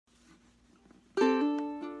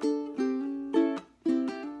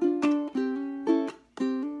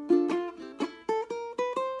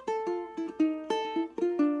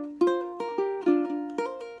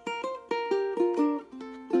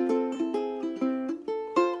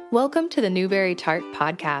Welcome to the Newbery Tart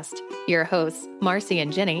Podcast. Your hosts, Marcy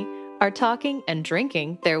and Jenny, are talking and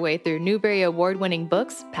drinking their way through Newbery Award-winning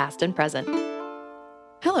books, past and present.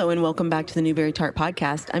 Hello, and welcome back to the Newbery Tart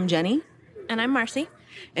Podcast. I'm Jenny. And I'm Marcy.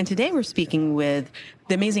 And today we're speaking with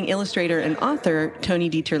the amazing illustrator and author, Tony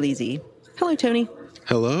DiTerlizzi. Hello, Tony.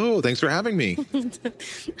 Hello. Thanks for having me.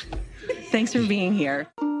 Thanks for being here.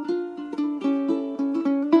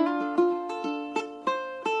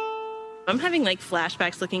 I'm having like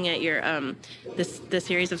flashbacks looking at your the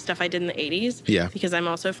series of stuff I did in the 80s. Yeah. Because I'm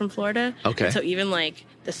also from Florida. Okay. And so even like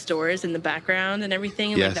the stores in the background and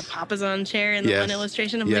everything, and Yes. like the Papazon chair in the Yes. one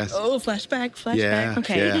illustration, I'm Yes. like, oh, flashback. Yeah.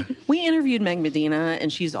 Okay. Yeah. We interviewed Meg Medina,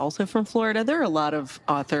 and she's also from Florida. There are a lot of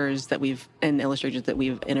authors and illustrators that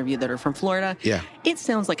we've interviewed that are from Florida. Yeah. It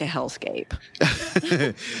sounds like a hellscape.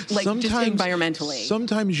 Like just environmentally.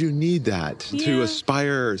 Sometimes you need that to Yeah.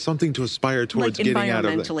 aspire, something to aspire towards Like getting out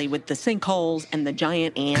of it. environmentally with the sinkholes and the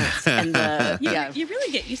giant ants and the You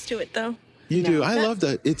really get used to it, though. You do. I love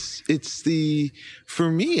that.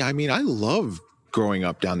 For me, I mean, I love growing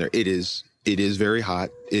up down there. It is very hot.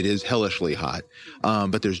 It is hellishly hot.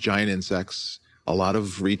 But there's giant insects, a lot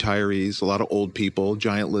of retirees, a lot of old people,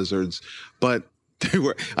 giant lizards. But they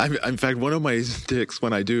were, in fact, one of my shticks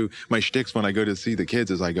when I go to see the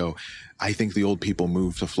kids is I think the old people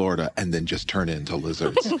move to Florida and then just turn into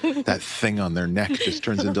lizards. That thing on their neck just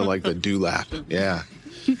turns into like the dewlap. Yeah.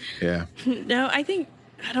 Yeah. No, I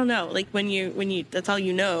don't know. Like when you, that's all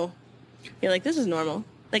you know. You're like, this is normal.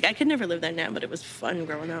 Like I could never live there now, but it was fun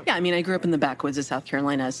growing up. Yeah, I mean, I grew up in the backwoods of South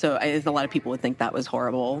Carolina, so a lot of people would think that was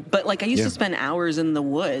horrible. But like I used to spend hours in the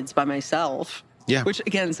woods by myself. Yeah. Which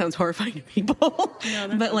again sounds horrifying to people.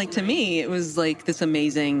 No, but like to me, it was like this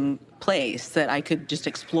amazing place that I could just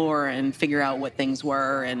explore and figure out what things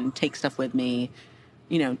were and take stuff with me,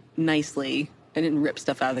 nicely. I didn't rip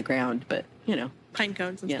stuff out of the ground, but Pine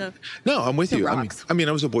cones and stuff. No, I'm with The you. rocks. I mean,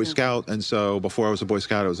 I was a Boy Scout, and so before I was a Boy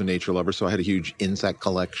Scout, I was a nature lover. So I had a huge insect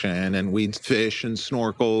collection, and we'd fish and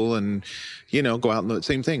snorkel, and go out and the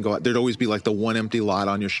same thing. Go out. There'd always be like the one empty lot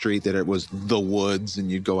on your street that it was the woods,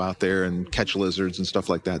 and you'd go out there and catch lizards and stuff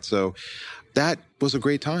like that. So that was a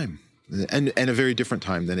great time. And a very different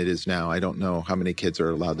time than it is now. I don't know how many kids are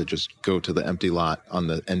allowed to just go to the empty lot on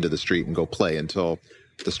the end of the street and go play until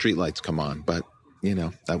the street lights come on. But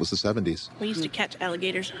that was the 70s. We used to catch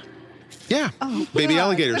alligators. Yeah. Oh, Baby God.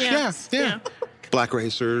 alligators. Yeah. Yeah. Yeah. Black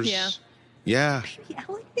racers. Yeah. Yeah. The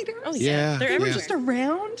alligators? Oh, Yeah. yeah. They're Yeah. everywhere. Just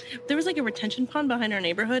around? There was like a retention pond behind our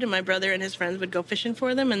neighborhood, and my brother and his friends would go fishing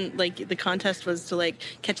for them, and like the contest was to like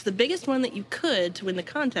catch the biggest one that you could to win the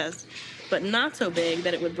contest, but not so big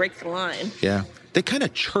that it would break the line. Yeah. They kind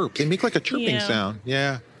of chirp. They make like a chirping Yeah. sound.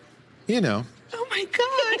 Yeah. Oh my God.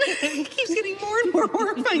 It keeps getting more and more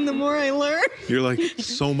horrifying the more I learn. You're like,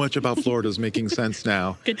 so much about Florida is making sense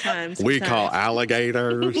now. Good times. We good call times.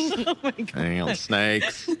 alligators Oh my God. and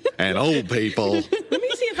snakes and old people. Let me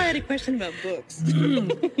see if I had a question about books.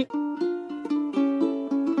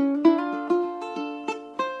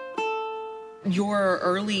 Your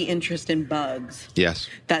early interest in bugs, Yes.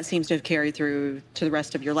 that seems to have carried through to the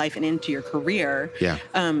rest of your life and into your career. Yeah.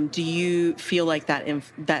 Do you feel like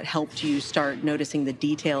that helped you start noticing the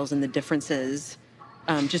details and the differences,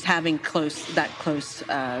 just having that close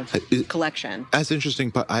collection? That's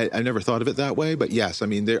interesting, but I never thought of it that way. But yes, I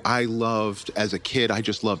mean, as a kid, I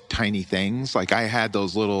just loved tiny things. Like I had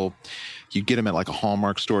those little, you'd get them at like a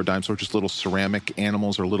Hallmark store, dime store, just little ceramic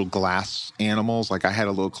animals or little glass animals. Like I had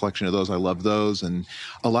a little collection of those. I loved those. And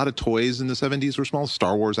a lot of toys in the 70s were small.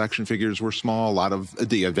 Star Wars action figures were small. A lot of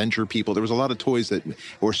the Adventure people. There was a lot of toys that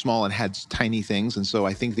were small and had tiny things. And so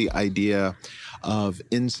I think the idea of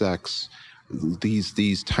insects,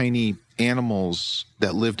 these tiny animals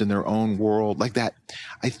that lived in their own world like that,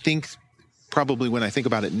 I think probably when I think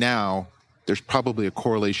about it now, there's probably a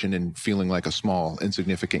correlation in feeling like a small,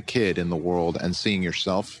 insignificant kid in the world and seeing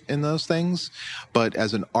yourself in those things. But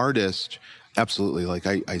as an artist, absolutely, like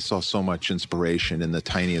I saw so much inspiration in the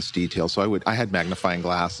tiniest details. So I had magnifying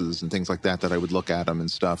glasses and things like that I would look at them and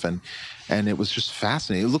stuff. And it was just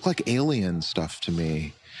fascinating. It looked like alien stuff to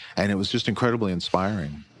me. And it was just incredibly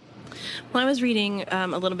inspiring. Well, I was reading a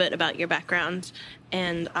little bit about your background,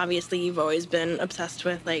 and obviously you've always been obsessed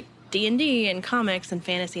with like D&D and comics and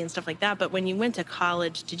fantasy and stuff like that. But when you went to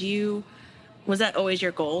college, was that always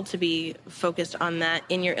your goal to be focused on that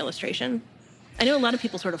in your illustration? I know a lot of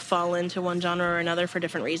people sort of fall into one genre or another for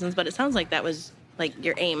different reasons, but it sounds like that was like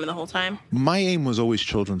your aim the whole time. My aim was always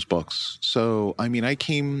children's books. So, I mean, I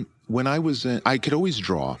could always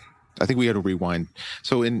draw. I think we had to rewind.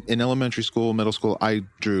 So in elementary school, middle school, I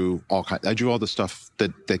drew all the stuff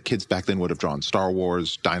that kids back then would have drawn: Star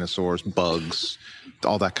Wars, dinosaurs, bugs,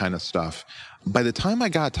 all that kind of stuff. By the time I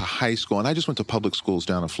got to high school, and I just went to public schools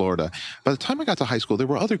down in Florida, by the time I got to high school, there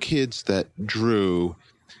were other kids that drew,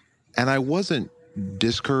 and I wasn't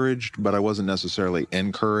discouraged, but I wasn't necessarily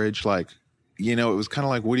encouraged. Like, it was kind of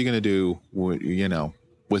like, what are you going to do,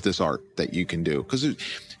 with this art that you can do? Because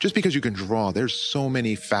just because you can draw, there's so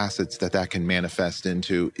many facets that can manifest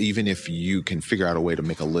into, even if you can figure out a way to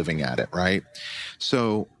make a living at it, right?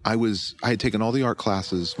 So I had taken all the art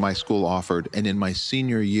classes my school offered, and in my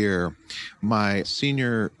senior year, my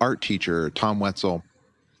senior art teacher, Tom Wetzel,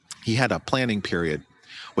 he had a planning period,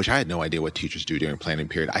 which I had no idea what teachers do during planning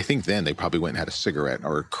period. I think then they probably went and had a cigarette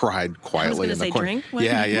or cried quietly in the corner. Drink?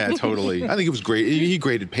 Yeah, totally. I think it was great. He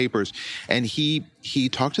graded papers, and he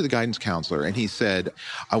talked to the guidance counselor, and he said,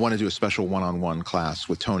 I want to do a special one-on-one class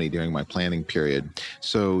with Tony during my planning period.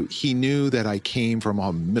 So he knew that I came from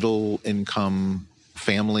a middle-income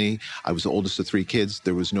family. I was the oldest of 3 kids.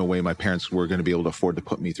 There was no way my parents were going to be able to afford to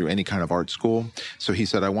put me through any kind of art school. So he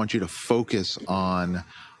said, I want you to focus on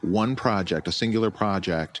one project, a singular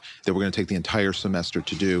project that we're going to take the entire semester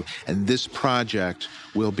to do. And this project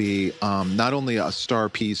will be not only a star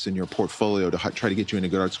piece in your portfolio to try to get you into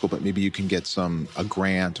good art school, but maybe you can get a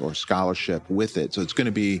grant or scholarship with it. So it's going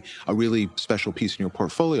to be a really special piece in your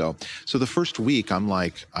portfolio. So the first week, I'm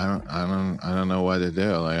like, I don't know what to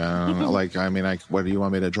do. Like, I don't know. What do you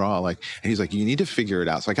want me to draw? And he's like, you need to figure it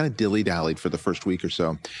out. So I kind of dilly-dallied for the first week or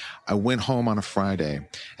so. I went home on a Friday,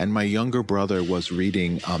 and my younger brother was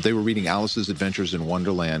reading. They were reading Alice's Adventures in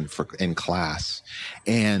Wonderland in class,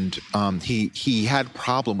 and he had a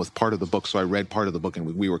problem with part of the book. So I read part of the book,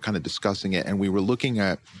 and we were kind of discussing it, and we were looking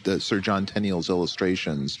at the Sir John Tenniel's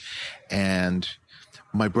illustrations, and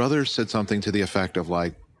my brother said something to the effect of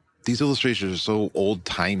like, "These illustrations are so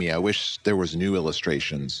old-timey. I wish there was new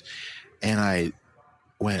illustrations." And I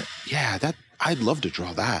went, "Yeah, I'd love to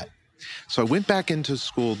draw that." So I went back into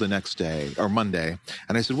school the next day, or Monday,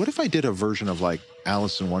 and I said, what if I did a version of like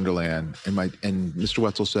Alice in Wonderland? And Mr.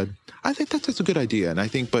 Wetzel said, I think that's a good idea.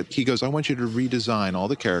 But he goes, I want you to redesign all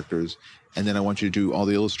the characters, and then I want you to do all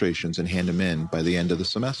the illustrations and hand them in by the end of the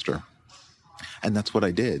semester. And that's what I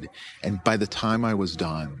did. And by the time I was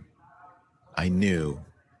done, I knew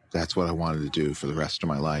that's what I wanted to do for the rest of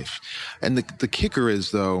my life. And the kicker is,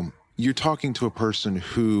 though, you're talking to a person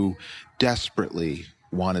who desperately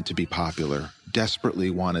wanted to be popular, desperately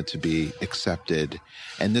wanted to be accepted.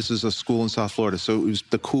 And this is a school in South Florida. So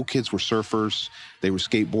the cool kids were surfers, they were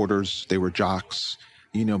skateboarders, they were jocks.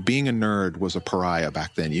 Being a nerd was a pariah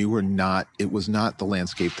back then. It was not the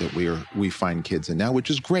landscape that we find kids in now, which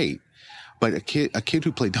is great. But a kid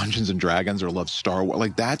who played Dungeons and Dragons or loved Star Wars,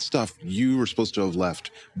 like that stuff, you were supposed to have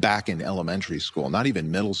left back in elementary school, not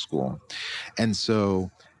even middle school. And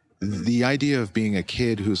so the idea of being a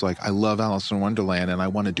kid who's like, I love Alice in Wonderland and I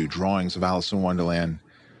want to do drawings of Alice in Wonderland,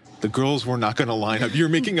 the girls were not going to line up. You're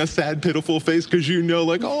making a sad, pitiful face because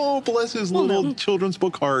like, oh, bless his little children's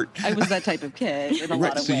book heart. I was that type of kid in a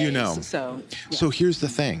lot of ways. So here's the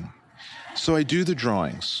thing. So I do the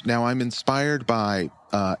drawings. Now I'm inspired by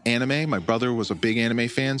anime. My brother was a big anime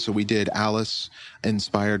fan, so we did Alice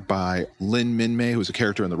inspired by Lin Min-mei, who was a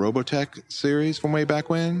character in the Robotech series from way back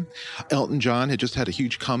when. Elton John had just had a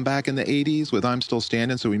huge comeback in the 80s with I'm Still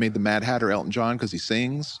Standing, so we made the Mad Hatter Elton John because he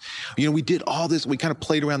sings. We did all this. We kind of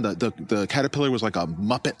played around. The caterpillar was like a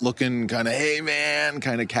Muppet-looking kind of, hey, man,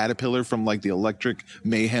 kind of caterpillar from like the Electric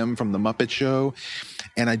Mayhem from the Muppet Show.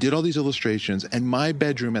 And I did all these illustrations, and my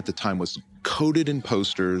bedroom at the time was coated in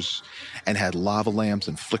posters and had lava lamps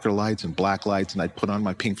and flicker lights and black lights, and I'd put on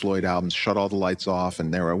my Pink Floyd albums, shut all the lights off,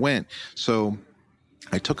 and there I went. So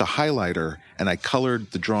I took a highlighter and I colored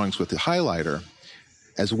the drawings with the highlighter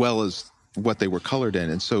as well as what they were colored in.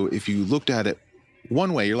 And so if you looked at it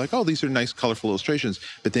one way, you're like, oh, these are nice, colorful illustrations.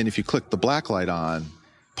 But then if you click the black light on,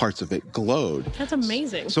 parts of it glowed. That's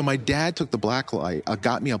amazing. So my dad took the black light,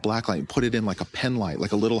 got me a black light and put it in like a pen light,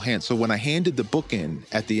 like a little hand. So when I handed the book in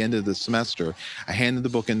at the end of the semester, I handed the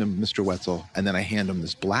book in to Mr. Wetzel, and then I hand him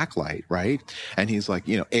this black light, right? And he's like,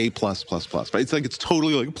 A++++, right? It's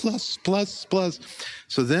totally like plus.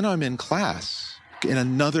 So then I'm in class, in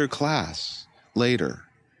another class later,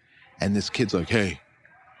 and this kid's like, hey,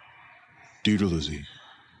 DiTerlizzi,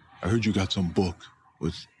 I heard you got some book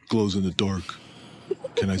with glows in the dark.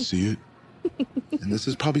 Can I see it? And this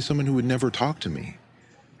is probably someone who would never talk to me.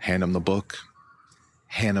 Hand him the book,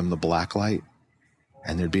 hand him the black light,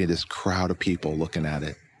 and there'd be this crowd of people looking at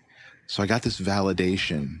it. So I got this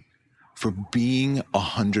validation for being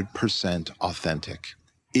 100% authentic.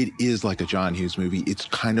 It is like a John Hughes movie. It's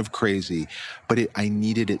kind of crazy, but I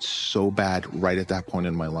needed it so bad right at that point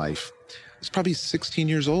in my life. It's probably 16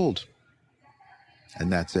 years old,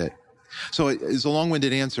 and that's it. So it's a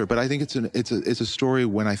long-winded answer, but I think it's a story.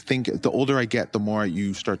 When I think the older I get, the more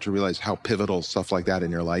you start to realize how pivotal stuff like that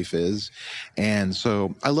in your life is. And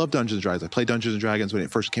so I love Dungeons and Dragons. I played Dungeons and Dragons when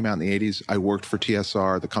it first came out in the 80s. I worked for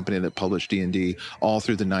TSR, the company that published D&D, all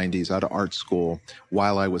through the 90s out of art school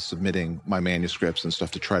while I was submitting my manuscripts and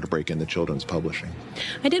stuff to try to break into children's publishing.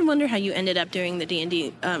 I did wonder how you ended up doing the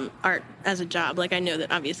D&D art as a job. Like, I know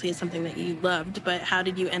that obviously it's something that you loved, but how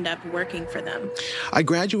did you end up working for them? I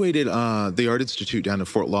graduated the Art Institute down in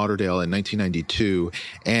Fort Lauderdale in 1992,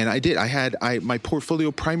 and my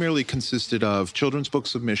portfolio primarily consisted of children's book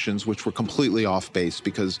submissions, which were completely off base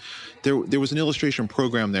because there was an illustration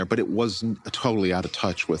program there, but it was totally out of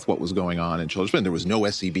touch with what was going on in children's. There was no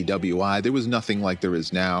SEBWI. There was nothing like there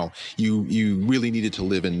is now. You really needed to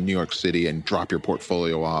live in New York City and drop your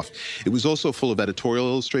portfolio off. It was also full of editorial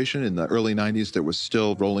illustration. In the early 90s, there was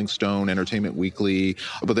still Rolling Stone, Entertainment Weekly,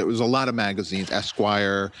 but there was a lot of magazines,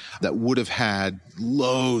 Esquire, that would have had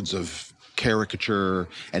loads of caricature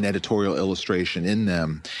and editorial illustration in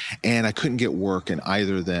them. And I couldn't get work in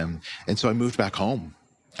either of them. And so I moved back home.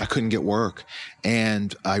 I couldn't get work.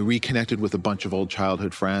 And I reconnected with a bunch of old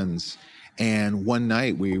childhood friends. And one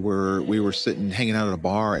night we were sitting, hanging out at a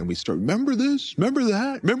bar, and we started, remember this? Remember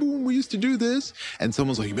that? Remember when we used to do this? And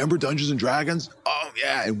someone's like, remember Dungeons and Dragons? Oh,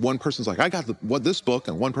 yeah. And one person's like, I got this book.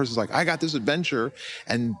 And one person's like, I got this adventure.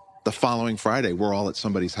 And the following Friday, we're all at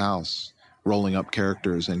somebody's house, rolling up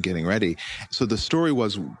characters and getting ready. So the story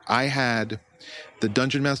was, I had the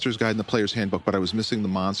Dungeon Master's Guide and the Player's Handbook, but I was missing the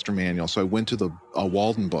Monster Manual. So I went to the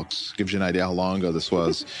Walden Books, gives you an idea how long ago this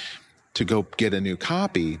was, to go get a new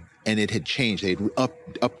copy. And it had changed. They'd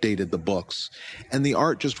updated the books. And the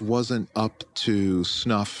art just wasn't up to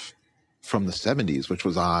snuff from the 70s, which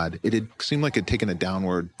was odd. It had seemed like it had taken a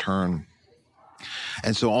downward turn.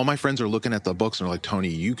 And so all my friends are looking at the books and are like, Tony,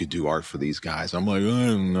 you could do art for these guys. I'm like, I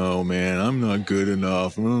don't know, man. I'm not good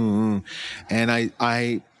enough. And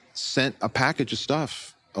I sent a package of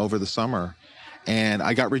stuff over the summer, and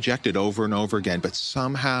I got rejected over and over again. But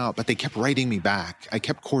they kept writing me back. I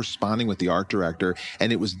kept corresponding with the art director,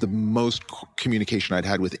 and it was the most communication I'd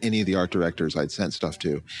had with any of the art directors I'd sent stuff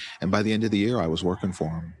to. And by the end of the year, I was working for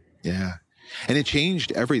them. Yeah. And it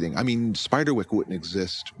changed everything. I mean, Spiderwick wouldn't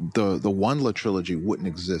exist. The Wanla trilogy wouldn't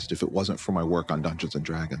exist if it wasn't for my work on Dungeons and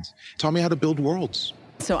Dragons. It taught me how to build worlds.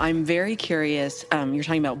 So I'm very curious. You're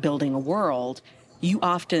talking about building a world. You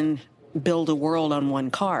often build a world on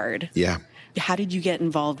one card. Yeah. How did you get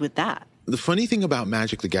involved with that? The funny thing about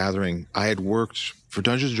Magic the Gathering, I had worked for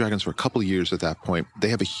Dungeons & Dragons for a couple of years at that point. They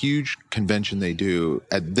have a huge convention they do.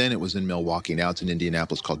 Then it was in Milwaukee. Now it's in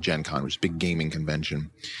Indianapolis, called Gen Con, which is a big gaming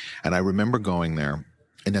convention. And I remember going there.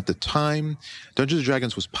 And at the time, Dungeons &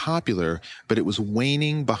 Dragons was popular, but it was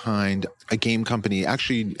waning behind a game company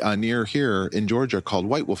actually near here in Georgia called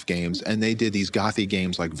White Wolf Games. And they did these gothy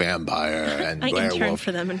games like Vampire and I Werewolf. interned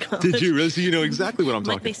for them in college. Did you really? So you know exactly what I'm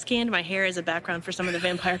talking about. They scanned my hair as a background for some of the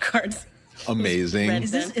vampire cards. Amazing.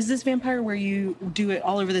 Is this Vampire where you do it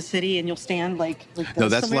all over the city and you'll stand like no,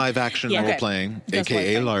 that's somewhere? Live action role okay. playing, That's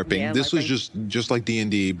aka LARPing. Yeah, this LARPing. was just like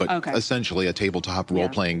D&D, but essentially a tabletop role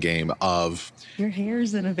playing game of your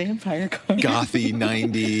hair's in a vampire card. Gothy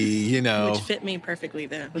 90, you know. Which fit me perfectly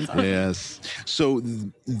there. Yes. So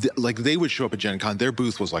like they would show up at Gen Con, their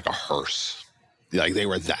booth was like a hearse. Like they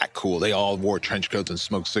were that cool. They all wore trench coats and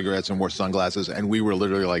smoked cigarettes and wore sunglasses. And we were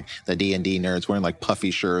literally like the D&D nerds wearing like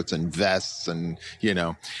puffy shirts and vests and, you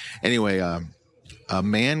know. Anyway, a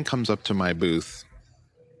man comes up to my booth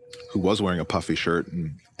who was wearing a puffy shirt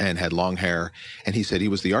and had long hair. And he said he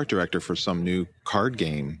was the art director for some new card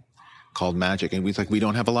game called Magic. And we was like, we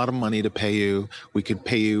don't have a lot of money to pay you. We could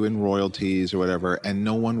pay you in royalties or whatever. And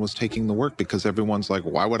no one was taking the work because everyone's like,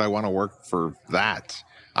 why would I want to work for that?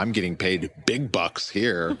 I'm getting paid big bucks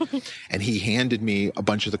here. And he handed me a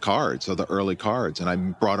bunch of the cards, so the early cards. And I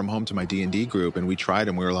brought them home to my D&D group and we tried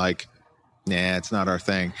them. We were like, nah, it's not our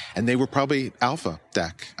thing. And they were probably alpha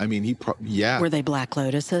deck. I mean, Were they Black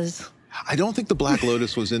Lotuses? I don't think the Black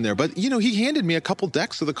Lotus was in there, but you know, he handed me a couple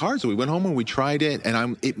decks of the cards. We went home and we tried it,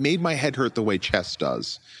 and it made my head hurt the way chess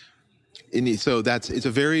does. And so it's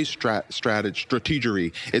a very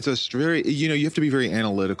strategery. It's a very, you know, you have to be very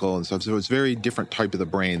analytical and stuff. So it's very different type of the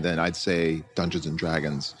brain than I'd say Dungeons and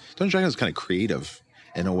Dragons. Dungeons and Dragons is kind of creative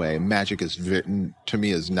in a way. Magic is to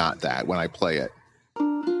me is not that when I play it.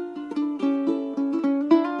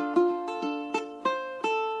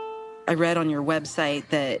 I read on your website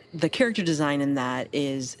that the character design in that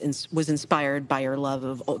was inspired by your love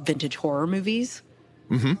of vintage horror movies.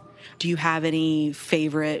 Do you have any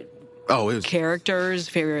favorite characters,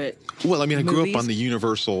 favorite Well, I mean, I grew movies? up on the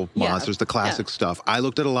Universal monsters, the classic stuff. I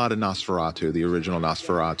looked at a lot of Nosferatu, the original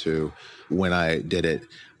Nosferatu, when I did it.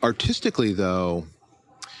 Artistically, though,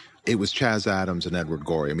 it was Chaz Adams and Edward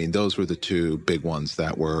Gorey. I mean, those were the two big ones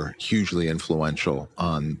that were hugely influential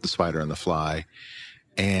on The Spider and the Fly.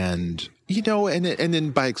 And, you know, and then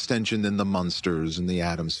by extension, then the Munsters and the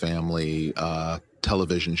Addams Family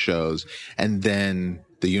television shows, and then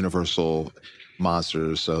the Universal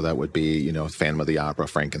monsters. So that would be, you know, Phantom of the Opera,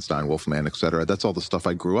 Frankenstein, Wolfman, etc. That's all the stuff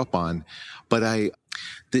I grew up on. But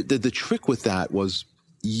the trick with that was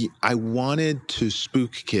I wanted to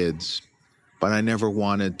spook kids, but I never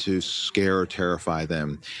wanted to scare or terrify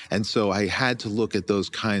them. And so I had to look at those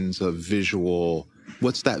kinds of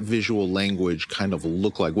what's that visual language kind of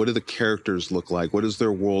look like? What do the characters look like? What does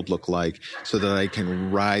their world look like? So that I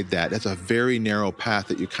can ride that. That's a very narrow path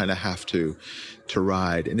that you kind of have to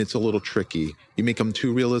ride. And it's a little tricky. You make them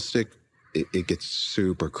too realistic, it gets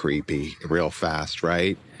super creepy real fast,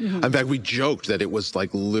 right? Mm-hmm. In fact, we joked that it was like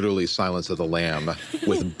literally Silence of the Lamb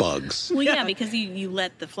with bugs. Well, yeah, because you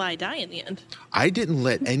let the fly die in the end. I didn't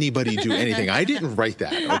let anybody do anything. I didn't write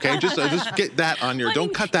that, okay? Just get that on your...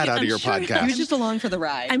 Don't cut that out of your podcast. You're just along for the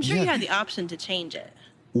ride. I'm sure you had the option to change it.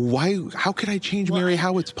 Why? How could I change Mary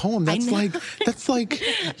Howitt's poem? That's like,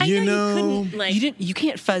 you know. You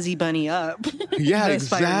can't fuzzy bunny up. Yeah,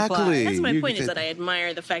 exactly. That's my point, is that I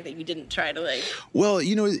admire the fact that you didn't try to like. Well,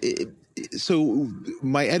 you know, so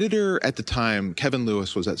my editor at the time, Kevin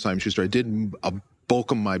Lewis, was at Simon Schuster. I did a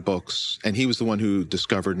bulk of my books, and he was the one who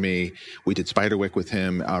discovered me. We did Spiderwick with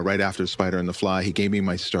him right after Spider and the Fly. He gave me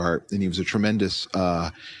my start, and he was a tremendous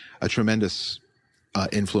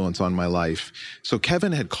influence on my life. So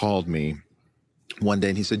Kevin had called me one day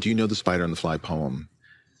and he said, "Do you know the Spider and the Fly poem?"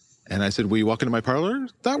 And I said, "Will you walk into my parlor?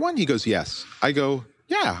 That one?" He goes, "Yes." I go,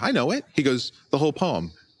 "Yeah, I know it." He goes, "The whole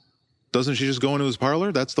poem. Doesn't she just go into his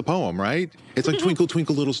parlor? That's the poem, right? It's like Twinkle,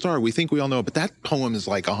 Twinkle, Little Star. We think we all know it, but that poem is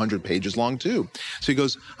like 100 pages long too." So he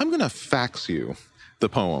goes, "I'm going to fax you the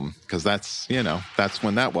poem," because that's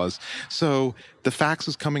when that was. So the fax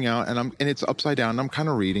is coming out and it's upside down and I'm kind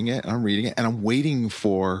of reading it and I'm waiting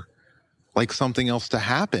for like something else to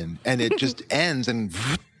happen. And it just ends and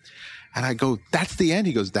I go, "That's the end."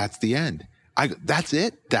 He goes, "That's the end." I go, "That's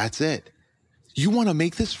it? That's it. You want to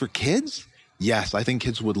make this for kids?" "Yes, I think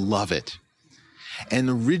kids would love it." And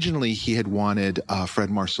originally he had wanted Fred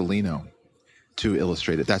Marcelino to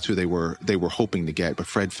illustrate it. That's who they were hoping to get, but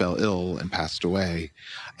Fred fell ill and passed away.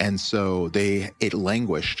 And so it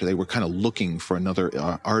languished. They were kind of looking for another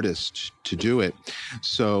artist to do it.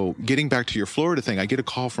 So getting back to your Florida thing, I get a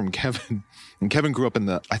call from Kevin, and Kevin grew up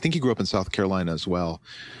I think he grew up in South Carolina as well.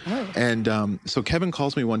 Oh. And so Kevin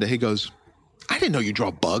calls me one day. He goes, "I didn't know you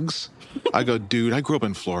draw bugs." I go, "Dude, I grew up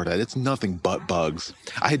in Florida. It's nothing but bugs."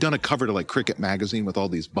 I had done a cover to like Cricket magazine with all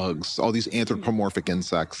these bugs, all these anthropomorphic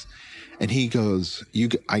insects. And he goes,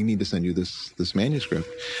 "I need to send you this manuscript."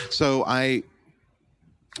 So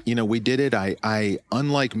we did it. I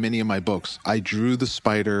unlike many of my books, I drew the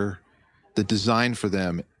spider, the design for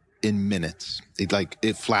them in minutes.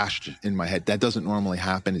 It flashed in my head. That doesn't normally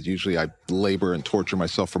happen. It's usually I labor and torture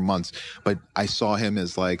myself for months. But I saw him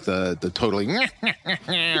as like the totally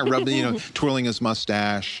rubbing, twirling his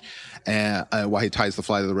mustache, and while he ties the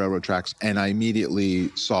fly to the railroad tracks. And I immediately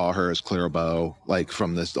saw her as Clara Bow, like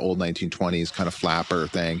from this old 1920s kind of flapper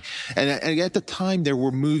thing. And at the time, there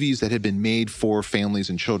were movies that had been made for families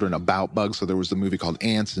and children about bugs. So there was the movie called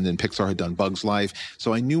Ants, and then Pixar had done Bug's Life.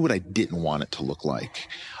 So I knew what I didn't want it to look like.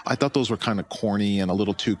 I thought those were kind of corny and a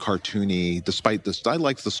little too cartoony. Despite this, I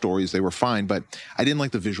liked the stories. They were fine, but I didn't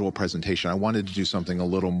like the visual presentation. I wanted to do something a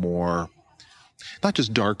little more, not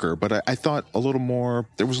just darker, but I thought a little more,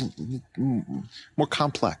 there was more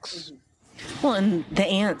complex. Well, and the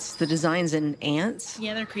ants, the designs in ants.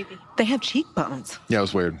 Yeah, they're creepy. They have cheekbones. Yeah, it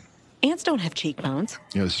was weird. Ants don't have cheekbones.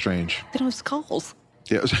 Yeah, it was strange. They don't have skulls.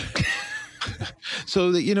 Yeah. It was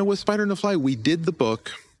so, with Spider and the Fly, we did the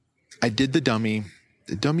book. I did the dummy.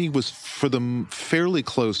 The dummy was for them fairly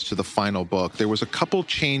close to the final book. There was a couple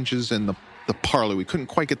changes in the parlor. We couldn't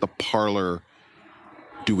quite get the parlor.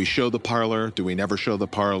 Do we show the parlor? Do we never show the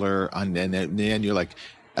parlor? And then you're like,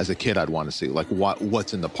 as a kid, I'd want to see like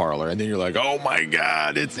what's in the parlor. And then you're like, oh my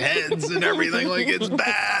God, it's heads and everything. Like it's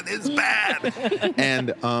bad.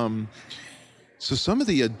 And so some of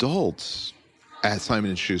the adults at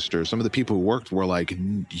Simon & Schuster, some of the people who worked were like,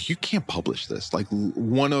 "You can't publish this." Like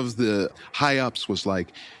one of the high ups was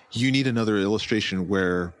like, "You need another illustration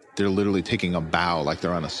where they're literally taking a bow like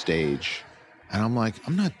they're on a stage." And I'm like,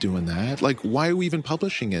 "I'm not doing that. Like, why are we even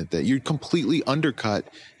publishing it? That you completely undercut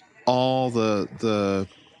all the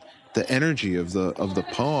energy of the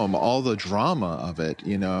poem, all the drama of it,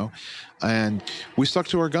 you know, and we stuck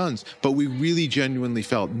to our guns, but we really genuinely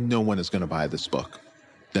felt no one is going to buy this book.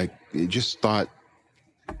 Like, it just thought,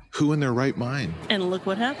 who in their right mind? And look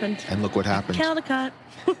what happened. Caldecott.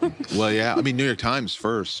 Well, yeah. I mean, New York Times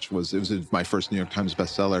first was my first New York Times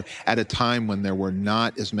bestseller at a time when there were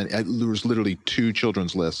not as many. There was literally 2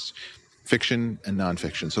 children's lists, fiction and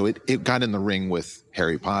nonfiction. So it got in the ring with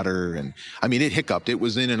Harry Potter, and I mean, it hiccuped. It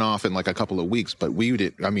was in and off in like a couple of weeks, but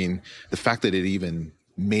the fact that it even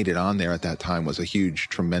made it on there at that time was a huge,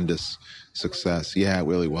 tremendous success. Yeah, it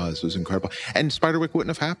really was. It was incredible. And Spiderwick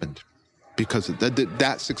wouldn't have happened because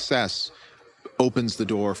that success opens the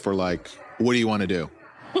door for, like, what do you want to do?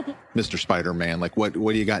 Mr. Spider-Man, like, what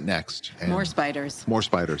do you got next? And more spiders,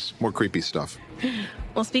 more creepy stuff.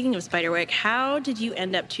 Well, speaking of Spiderwick, how did you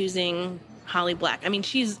end up choosing Holly Black? I mean,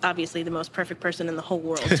 she's obviously the most perfect person in the whole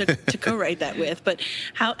world to co-write that with, but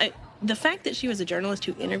how the fact that she was a journalist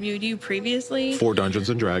who interviewed you previously for Dungeons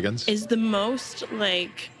and Dragons is the most,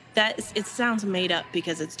 like, that it sounds made up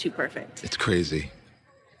because it's too perfect. It's crazy.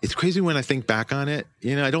 It's crazy when I think back on it.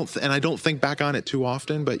 You know, I don't think back on it too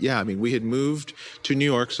often, but yeah, I mean, we had moved to New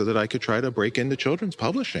York so that I could try to break into children's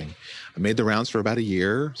publishing. I made the rounds for about a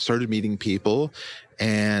year, started meeting people,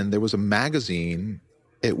 and there was a magazine.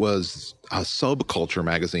 It was a subculture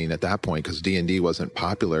magazine at that point because D&D wasn't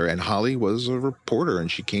popular, and Holly was a reporter, and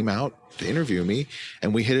she came out to interview me,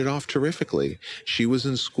 and we hit it off terrifically. She was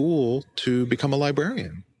in school to become a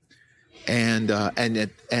librarian,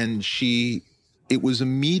 it was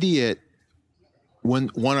immediate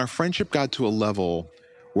when our friendship got to a level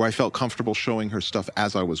where I felt comfortable showing her stuff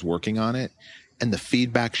as I was working on it, and the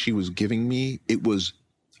feedback she was giving me, it was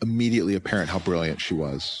immediately apparent how brilliant she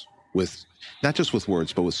was with, not just with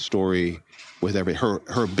words, but with story, with her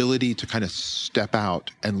ability to kind of step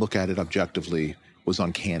out and look at it objectively was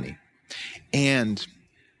uncanny. And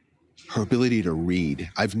her ability to read.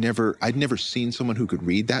 I'd never seen someone who could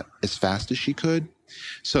read that as fast as she could.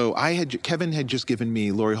 So Kevin had just given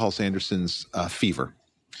me Laurie Hall Sanderson's Fever.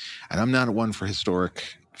 And I'm not one for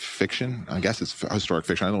historic fiction. I guess it's historic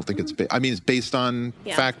fiction. I don't think it's it's based on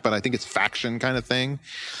fact, but I think it's faction kind of thing.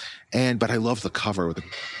 But I love the cover.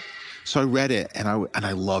 So I read it and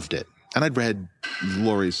I loved it. And I'd read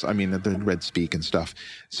I'd read Speak and stuff.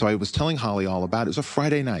 So I was telling Holly all about it. It was a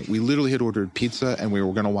Friday night. We literally had ordered pizza and we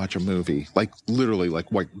were going to watch a movie. Like, literally,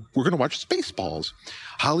 we're going to watch Spaceballs.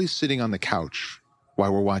 Holly's sitting on the couch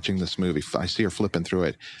while we're watching this movie. I see her flipping through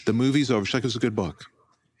it. The movie's over. She's like, it was a good book.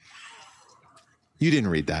 You didn't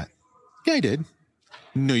read that. Yeah, I did.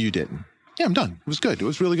 No, you didn't. Yeah, I'm done. It was good. It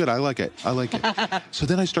was really good. I like it. So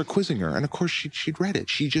then I start quizzing her. And of course, she'd read it.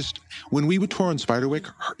 When we would tour on Spiderwick,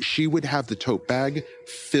 she would have the tote bag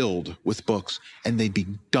filled with books and they'd be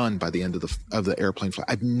done by the end of the airplane flight.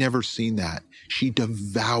 I've never seen that. She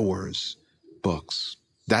devours books.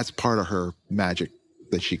 That's part of her magic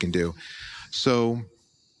that she can do. So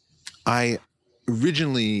I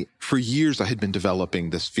originally, for years, I had been developing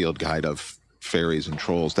this field guide of fairies and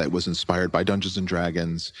trolls that was inspired by Dungeons and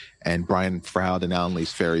Dragons and Brian Froud and Alan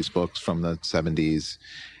Lee's fairies books from the 70s.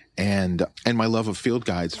 And my love of field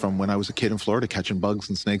guides from when I was a kid in Florida, catching bugs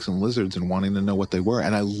and snakes and lizards and wanting to know what they were.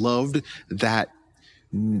 And I loved that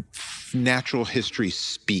natural history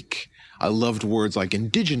speak. I loved words like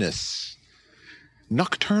indigenous,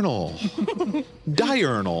 nocturnal,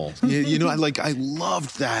 diurnal. I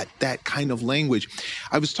loved that kind of language.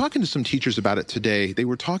 I was talking to some teachers about it today. They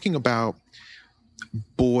were talking about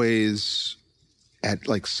boys at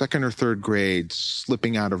like second or third grade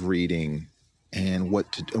slipping out of reading and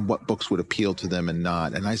what books would appeal to them and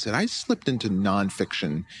not. And I said, I slipped into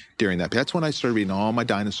nonfiction during that. That's when I started reading all my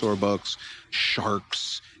dinosaur books,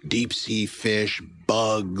 sharks, deep sea fish,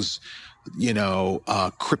 bugs,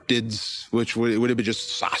 cryptids, which would have been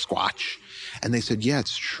just Sasquatch. And they said, yeah,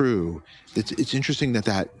 it's true. It's interesting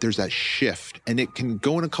that there's that shift, and it can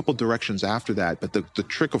go in a couple directions after that. But the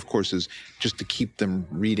trick, of course, is just to keep them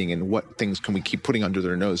reading, and what things can we keep putting under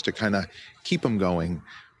their nose to kind of keep them going.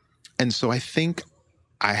 And so I think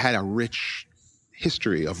I had a rich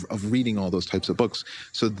history of reading all those types of books.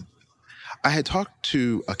 So I had talked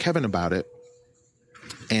to Kevin about it,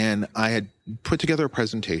 and I had put together a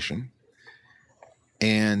presentation.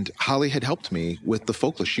 And Holly had helped me with the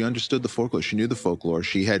folklore. She understood the folklore. She knew the folklore.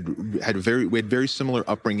 We had very similar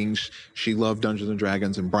upbringings. She loved Dungeons and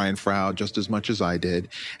Dragons and Brian Froud just as much as I did.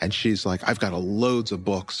 And she's like, I've got loads of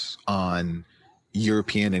books on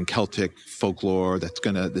European and Celtic folklore.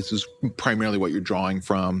 This is primarily what you're drawing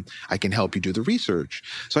from. I can help you do the research.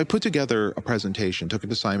 So I put together a presentation, took it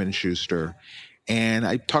to Simon & Schuster, And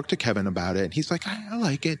I talked to Kevin about it, and he's like, I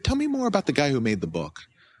like it. Tell me more about the guy who made the book.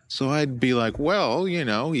 So I'd be like, well,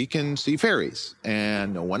 he can see fairies,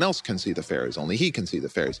 and no one else can see the fairies. Only he can see the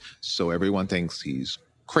fairies. So everyone thinks he's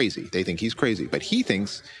crazy. They think he's crazy, but he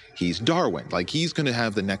thinks he's Darwin. Like, he's going to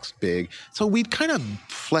have the next big. So we'd kind of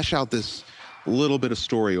flesh out this little bit of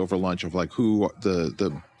story over lunch of like who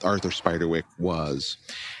the Arthur Spiderwick was.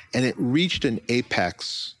 And it reached an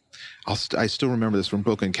apex. I still remember this from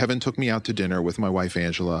Brooklyn. Kevin took me out to dinner with my wife,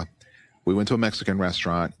 Angela. We went to a Mexican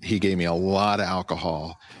restaurant. He gave me a lot of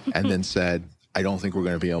alcohol and then said, I don't think we're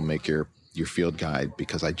going to be able to make your field guide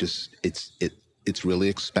because it's really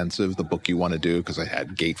expensive, the book you want to do, because I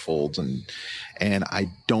had gatefolds and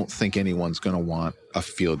I don't think anyone's going to want a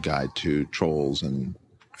field guide to trolls and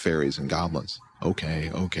fairies and goblins.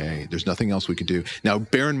 Okay. There's nothing else we could do. Now,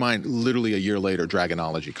 bear in mind, literally a year later,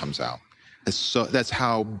 Dragonology comes out. That's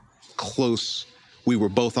how close we were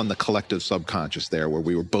both on the collective subconscious there, where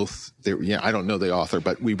we were both there. Yeah, I don't know the author,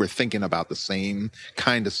 but we were thinking about the same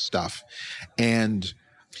kind of stuff. And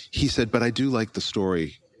he said, but I do like the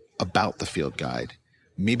story about the field guide.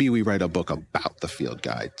 Maybe we write a book about the field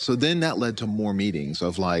guide. So then that led to more meetings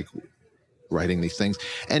of like writing these things.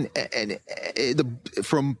 And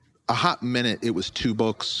from a hot minute, it was 2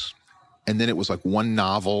 books. And then it was like 1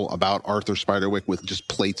 novel about Arthur Spiderwick with just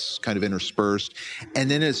plates kind of interspersed.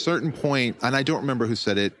 And then at a certain point, and I don't remember who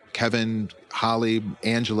said it, Kevin, Holly,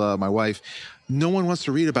 Angela, my wife, no one wants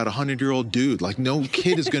to read about a 100-year-old dude. Like, no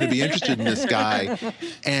kid is going to be interested in this guy.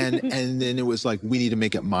 And then it was like, we need to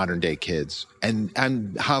make it modern day kids.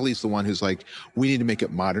 And Holly's the one who's like, we need to make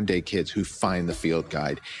it modern day kids who find the field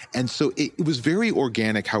guide. And so it was very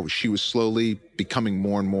organic how she was slowly becoming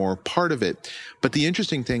more and more part of it. But the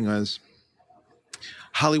interesting thing was,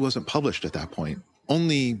 Holly wasn't published at that point.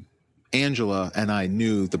 Only Angela and I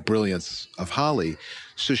knew the brilliance of Holly.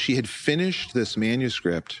 So she had finished this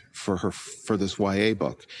manuscript for this YA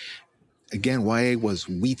book. Again, YA was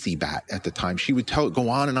Wheatsy Bat at the time. She would go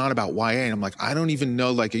on and on about YA. And I'm like, I don't even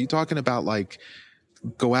know. Like, are you talking about like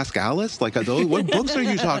Go Ask Alice? Like, what books are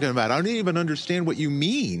you talking about? I don't even understand what you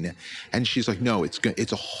mean. And she's like, no,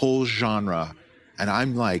 it's a whole genre. And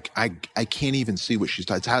I'm like, I can't even see what she's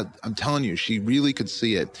talking. I'm telling you, she really could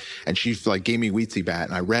see it. And she like gave me Wheatsy Bat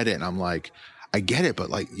and I read it and I'm like, I get it.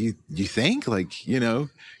 But like, you think like,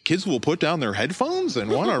 kids will put down their headphones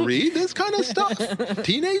and want to read this kind of stuff?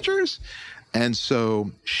 Teenagers? And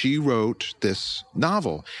so she wrote this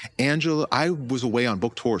novel. Angela, I was away on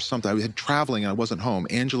book tour or something. I was traveling and I wasn't home.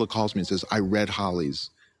 Angela calls me and says, I read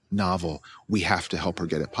Holly's novel. We have to help her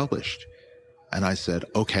get it published. And I said,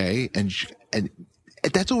 okay. And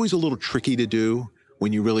that's always a little tricky to do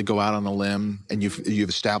when you really go out on a limb and you've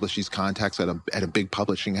established these contacts at a big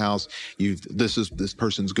publishing house. This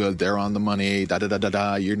person's good. They're on the money.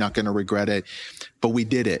 You're not going to regret it. But we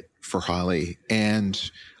did it for Holly.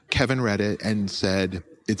 And Kevin read it and said,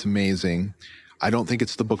 it's amazing. I don't think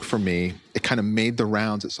it's the book for me. It kind of made the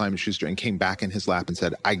rounds at Simon Schuster and came back in his lap and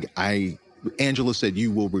said, Angela said,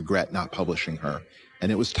 you will regret not publishing her.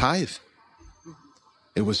 And it was Tithe.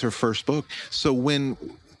 It was her first book. So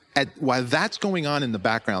while that's going on in the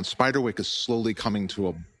background, Spiderwick is slowly coming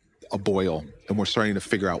to a boil, and we're starting to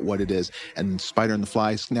figure out what it is. And Spider and the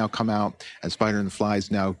Flies now come out, and Spider and the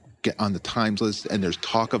Flies now get on the Times list, and there's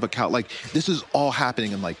talk of a cow. Like, this is all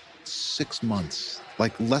happening in like 6 months,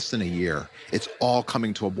 like less than a year. It's all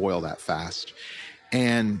coming to a boil that fast.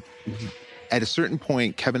 And at a certain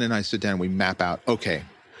point, Kevin and I sit down and we map out, okay,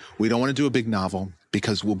 we don't want to do a big novel,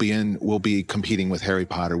 because we'll be competing with Harry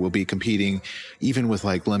Potter. We'll be competing even with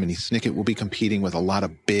like Lemony Snicket. We'll be competing with a lot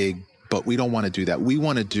of big, but we don't want to do that. We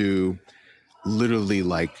want to do literally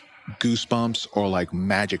like Goosebumps or like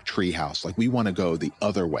Magic Treehouse. Like, we want to go the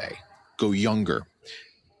other way, go younger.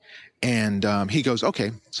 And he goes,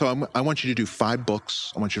 okay, so I want you to do 5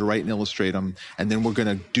 books. I want you to write and illustrate them. And then we're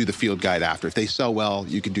going to do the field guide after. If they sell well,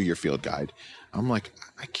 you can do your field guide. I'm like,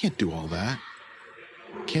 I can't do all that.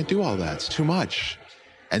 Can't do all that. It's too much.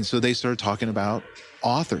 And so they started talking about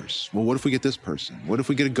authors. Well, what if we get this person? What if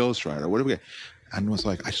we get a ghostwriter? What if we get... And I was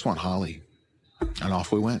like, I just want Holly. And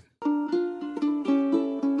off we went.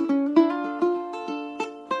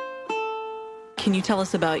 Can you tell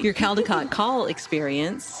us about your Caldecott Call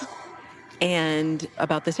experience and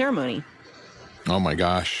about the ceremony? Oh my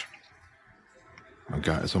gosh. My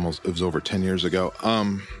God, it was over 10 years ago.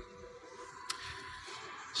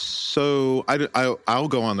 So I'll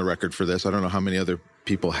go on the record for this. I don't know how many other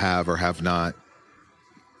people have or have not.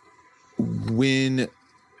 When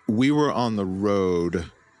we were on the road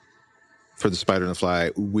for the Spider and the Fly,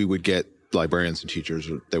 we would get librarians and teachers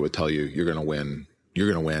that would tell you, you're going to win.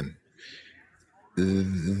 You're going to win.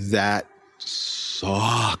 That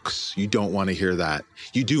sucks. You don't want to hear that.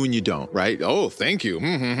 You do and you don't, right? Oh, thank you.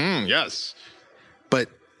 Yes. But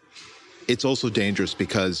it's also dangerous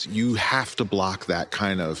because you have to block that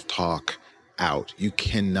kind of talk out. You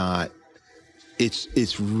cannot.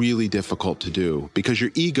 It's really difficult to do because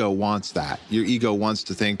your ego wants that. Your ego wants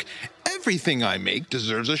to think everything I make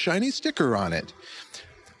deserves a shiny sticker on it.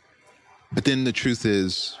 But then the truth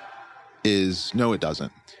is no, it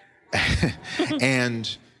doesn't.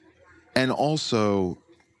 and also,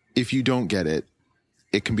 if you don't get it,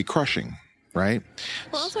 it can be crushing, right?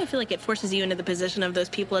 Well, also, I feel like it forces you into the position of those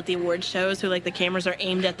people at the award shows who, like, the cameras are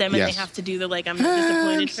aimed at them and they have to do the, like, I'm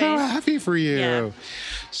disappointed I'm face. so happy for you. Yeah.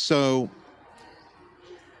 So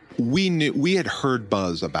we had heard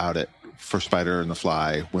buzz about it for Spider and the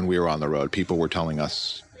Fly when we were on the road. People were telling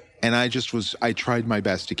us, and I tried my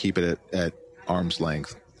best to keep it at arm's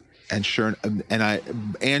length. And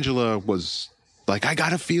Angela was like, I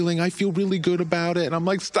got a feeling, I feel really good about it. And I'm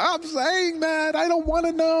like, stop saying that. I don't want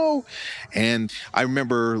to know. And I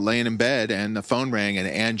remember laying in bed and the phone rang and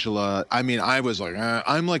Angela, I was like,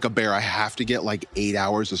 I'm like a bear. I have to get like 8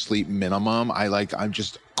 hours of sleep minimum. I'm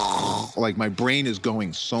just like my brain is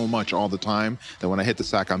going so much all the time that when I hit the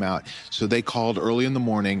sack, I'm out. So they called early in the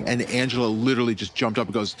morning and Angela literally just jumped up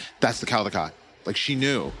and goes, that's the Caldecott. Like she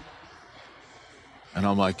knew. And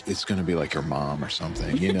I'm like, it's going to be like your mom or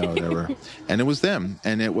something, and it was them,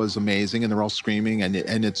 and it was amazing, and they're all screaming, and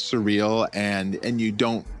it's surreal, and you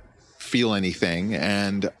don't feel anything.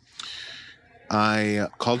 And I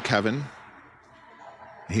called Kevin.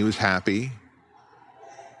 He was happy.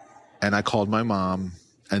 And I called my mom,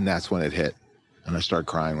 and that's when it hit. And I started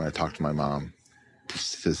crying when I talked to my mom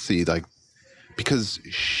to see, like, because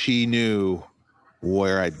she knew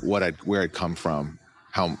where I'd come from.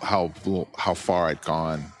 How far I'd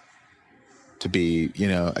gone to be,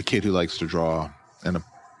 a kid who likes to draw in a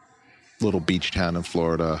little beach town in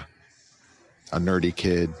Florida, a nerdy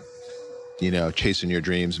kid, chasing your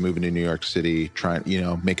dreams, moving to New York City, trying,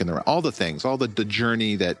 making all the things, all the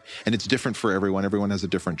journey and it's different for everyone. Everyone has a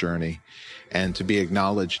different journey. And to be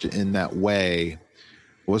acknowledged in that way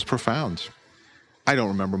was profound. I don't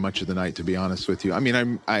remember much of the night, to be honest with you.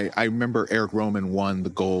 I remember Eric Roman won the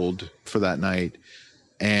gold for that night.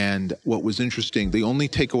 And what was interesting, the only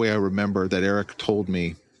takeaway I remember that Eric told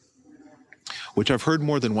me, which I've heard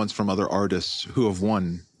more than once from other artists who have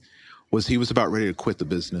won, was he was about ready to quit the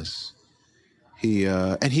business.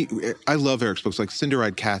 I love Eric's books. Like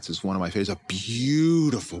Cinder-Eyed Cats is one of my favorites. A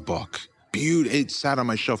beautiful book. It sat on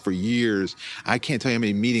my shelf for years. I can't tell you how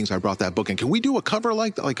many meetings I brought that book in. Can we do a cover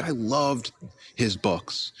like that? Like I loved his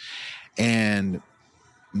books. And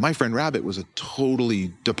My Friend Rabbit was a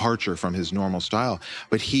totally departure from his normal style,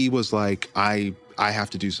 but he was like, I have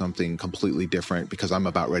to do something completely different because I'm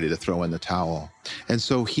about ready to throw in the towel. And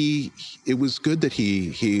so it was good that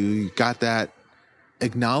he got that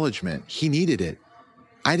acknowledgement. He needed it.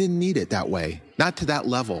 I didn't need it that way, not to that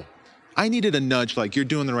level. I needed a nudge like, you're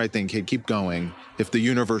doing the right thing, kid, keep going. If the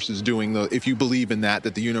universe is if you believe in that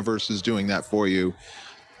the universe is doing that for you.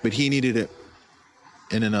 But he needed it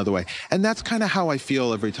in another way. And that's kind of how I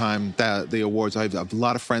feel every time that the awards, I have a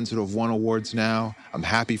lot of friends that have won awards now. I'm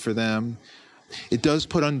happy for them. It does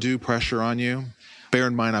put undue pressure on you. Bear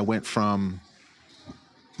in mind, I went from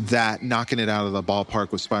that knocking it out of the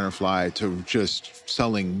ballpark with Spider-Fly to just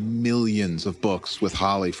selling millions of books with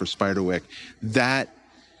Holly for Spiderwick. That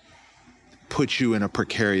puts you in a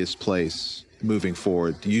precarious place moving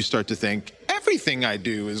forward. You start to think, everything I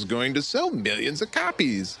do is going to sell millions of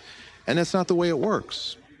copies. And that's not the way it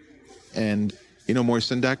works. And, Maurice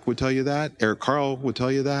Sendak would tell you that. Eric Carle would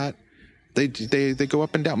tell you that. They go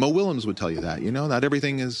up and down. Mo Willems would tell you that. Not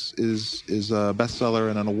everything is a bestseller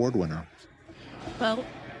and an award winner. Well,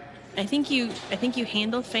 I think you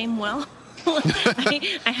handle fame well.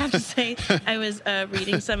 I have to say, I was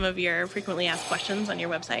reading some of your frequently asked questions on your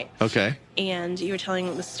website. Okay. And you were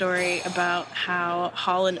telling the story about how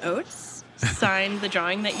Hall & Oates signed the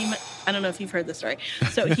drawing that you... I don't know if you've heard the story.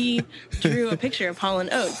 So he drew a picture of Hall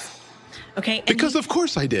 & Oates. Okay. Because of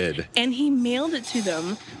course I did. And he mailed it to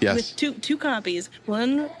them with two copies.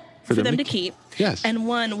 One for them to keep. Yes. And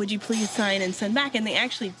one, would you please sign and send back? And they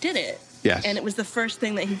actually did it. Yes. And it was the first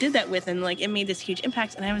thing that he did that with, and it made this huge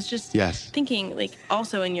impact. And I was just thinking,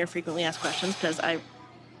 also in your frequently asked questions, because I'm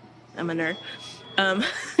a nerd,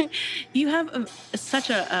 you have such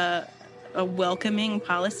a welcoming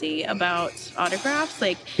policy about autographs.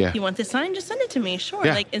 You want this signed, just send it to me. Sure.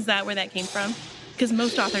 Yeah. Is that where that came from? Because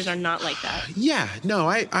most authors are not like that. Yeah. No,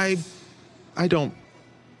 I don't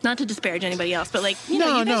Not to disparage anybody else, but like, you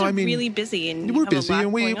guys are really busy and we're have busy, a lot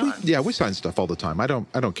and going on. we sign stuff all the time. I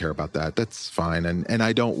don't care about that. That's fine. And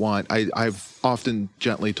I don't want, I've often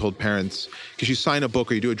gently told parents, because you sign a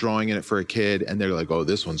book or you do a drawing in it for a kid and they're like, oh,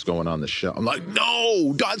 this one's going on the shelf. I'm like,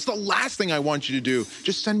 no, that's the last thing I want you to do.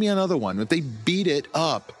 Just send me another one. If they beat it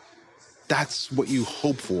up, that's what you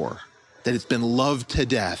hope for, that it's been loved to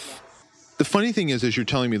death. The funny thing is, as you're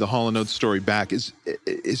telling me the Hall & Oates story back, is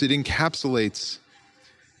it encapsulates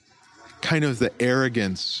kind of the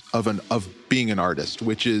arrogance of being an artist,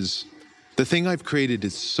 which is the thing I've created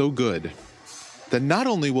is so good that not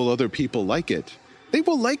only will other people like it, they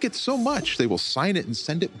will like it so much, they will sign it and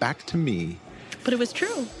send it back to me. But it was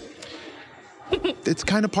true. It's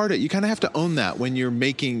kind of part of it. You kind of have to own that when you're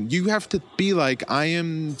making, you have to be like, I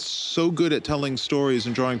am so good at telling stories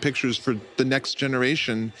and drawing pictures for the next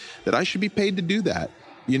generation that I should be paid to do that.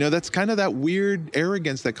 That's kind of that weird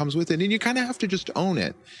arrogance that comes with it. And you kind of have to just own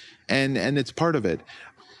it. And it's part of it.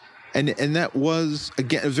 And that was,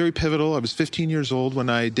 again, very pivotal. I was 15 years old when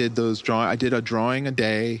I did those drawings. I did a drawing a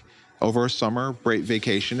day over a summer break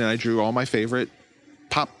vacation, and I drew all my favorite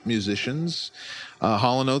pop musicians,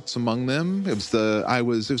 Hall & Oates among them. I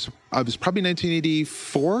was probably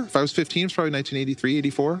 1984. If I was 15, it was probably 1983,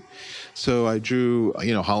 84. So I drew,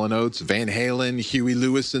 Hall & Oates, Van Halen, Huey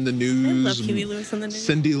Lewis in the News. I love Huey Lewis in the News.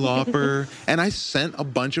 Cyndi Lauper. And I sent a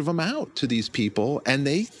bunch of them out to these people, and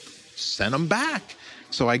they sent them back.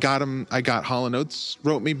 So I got Hall & Oates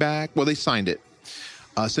wrote me back. Well, they signed it.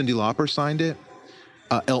 Cyndi Lauper signed it.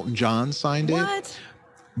 Elton John signed it. What?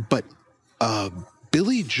 But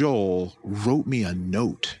Billy Joel wrote me a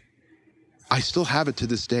note. I still have it to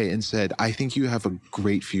this day and said, I think you have a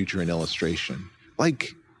great future in illustration.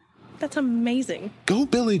 Like, that's amazing. Go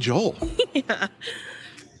Billy Joel. Yeah.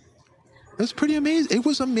 It was pretty amazing. It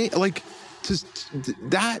was amazing. Like,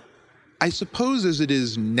 that, I suppose as it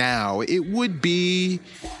is now, it would be,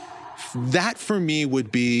 that for me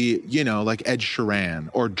would be, like Ed Sheeran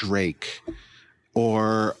or Drake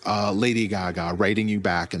or Lady Gaga writing you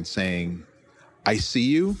back and saying, I see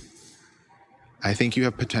you. I think you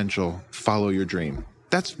have potential. Follow your dream.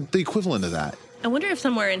 That's the equivalent of that. I wonder if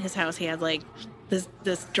somewhere in his house he had like this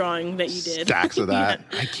drawing that you did. Stacks of that.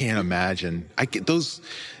 Yeah. I can't imagine. Those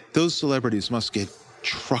celebrities must get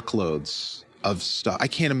truckloads of stuff. I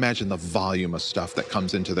can't imagine the volume of stuff that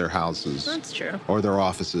comes into their houses. That's true. Or their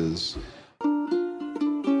offices.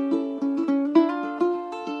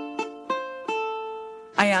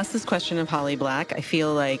 I asked this question of Holly Black. I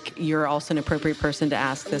feel like you're also an appropriate person to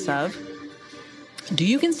ask this of. Do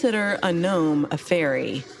you consider a gnome a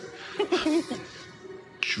fairy?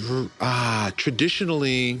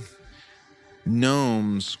 Traditionally,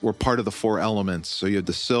 gnomes were part of the four elements. So you have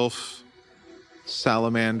the sylph,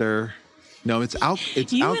 salamander. No, it's alchemy.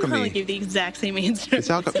 You and Holly gave the exact same answer.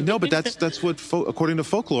 It's alchemy. No, but that's what, according to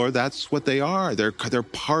folklore, that's what they are. They're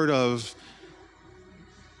part of.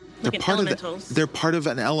 Like They're part of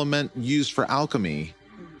an element used for alchemy.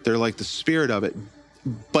 They're like the spirit of it.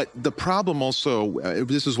 But the problem also,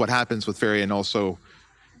 this is what happens with fairy, and also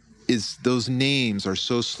is those names are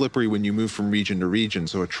so slippery when you move from region to region.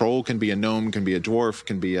 So a troll can be a gnome, can be a dwarf,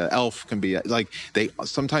 can be an elf, can be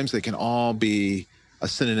sometimes they can all be a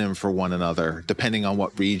synonym for one another, depending on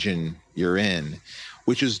what region you're in.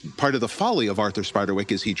 Which is part of the folly of Arthur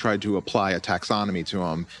Spiderwick, is he tried to apply a taxonomy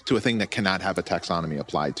to a thing that cannot have a taxonomy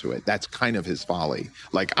applied to it. That's kind of his folly.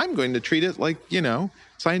 Like, I'm going to treat it like,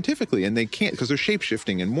 scientifically, and they can't, because they're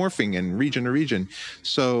shape-shifting and morphing and region to region.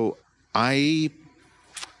 So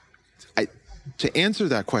to answer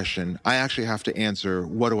that question, I actually have to answer,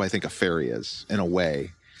 what do I think a fairy is, in a way?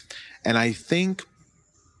 And I think,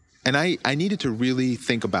 and I needed to really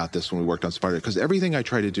think about this when we worked on Spider, because everything I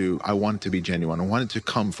try to do, I want it to be genuine. I want it to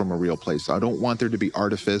come from a real place. I don't want there to be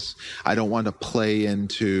artifice. I don't want to play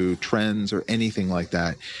into trends or anything like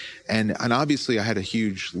that. And obviously I had a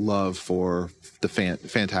huge love for the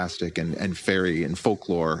fantastic and fairy and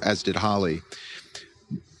folklore, as did Holly.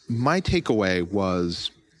 My takeaway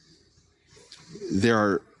was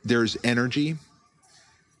there's energy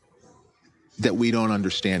that we don't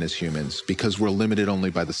understand as humans because we're limited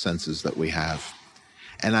only by the senses that we have.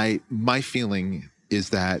 And my feeling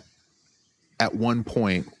is that at one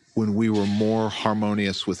point when we were more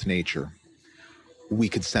harmonious with nature, we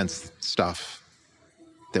could sense stuff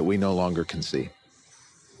that we no longer can see.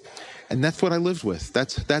 And that's what I lived with.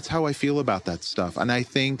 That's how I feel about that stuff. And I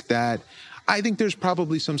think there's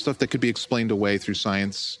probably some stuff that could be explained away through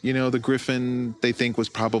science. The griffin, they think, was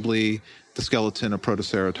probably the skeleton of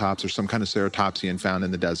Protoceratops or some kind of ceratopsian found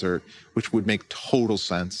in the desert, which would make total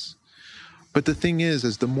sense. But the thing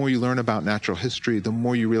is the more you learn about natural history, the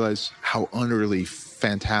more you realize how utterly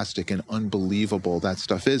fantastic and unbelievable that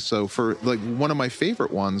stuff is. So for like one of my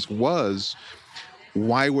favorite ones was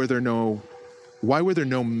why were there no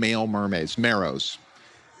male mermaids, Meros?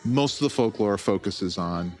 Most of the folklore focuses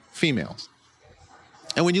on females.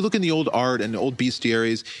 And when you look in the old art and the old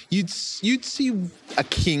bestiaries, you'd see a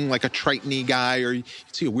king, like a Triton-y guy, or you'd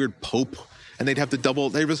see a weird pope, and they'd have the double.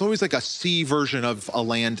 There was always like a sea version of a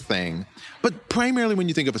land thing. But primarily when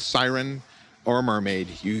you think of a siren or a mermaid,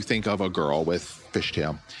 you think of a girl with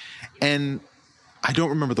fishtail. And I don't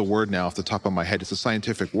remember the word now off the top of my head. It's a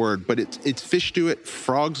scientific word, but it's fish do it,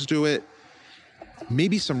 frogs do it,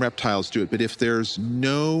 maybe some reptiles do it. But if there's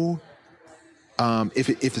no...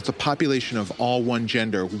 if it's a population of all one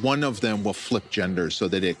gender, one of them will flip genders so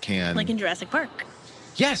that it can... Like in Jurassic Park.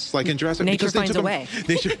 Yes, like in Jurassic Park. Nature finds a way.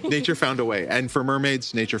 Nature found a way. And for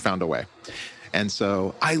mermaids, nature found a way. And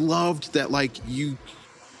so I loved that, like,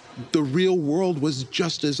 the real world was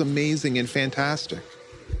just as amazing and fantastic.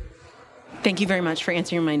 Thank you very much for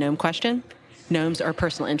answering my gnome question. Gnomes are a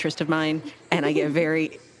personal interest of mine, and I get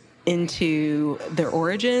very into their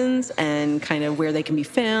origins and kind of where they can be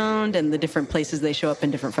found and the different places they show up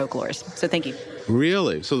in different folklores. So thank you.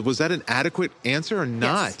 Really? So was that an adequate answer or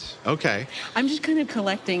not? Yes. Okay. I'm just kind of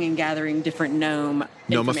collecting and gathering different gnome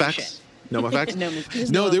effects? Gnome effects?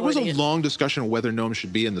 No, there was a long discussion of whether gnomes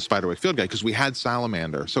should be in the Spiderwick Field Guide because we had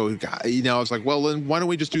salamander. So, I was like, well, then why don't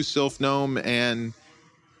we just do Sylph, Gnome, and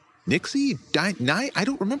Nixie? I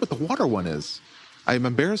don't remember what the water one is. I'm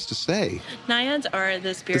embarrassed to say. Naiads are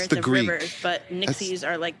the spirits the of Greek. rivers, but Nixies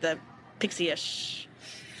are like the pixie-ish,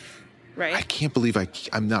 right? I can't believe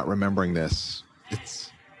I'm not remembering this.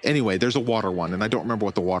 Anyway, there's a water one, and I don't remember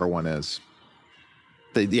what the water one is.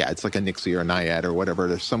 It's like a Nixie or a Naiad or whatever.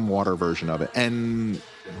 There's some water version of it. And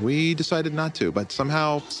we decided not to, but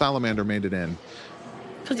somehow salamander made it in.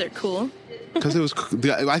 Because they're cool. Because it was,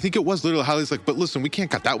 I think it was literally Holly's like, but listen, we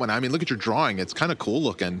can't cut that one. I mean, look at your drawing. It's kind of cool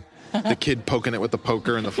looking. The kid poking it with the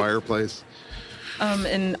poker in the fireplace.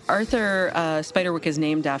 And Arthur Spiderwick is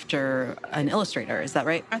named after an illustrator. Is that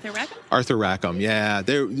right? Arthur Rackham? Arthur Rackham, yeah.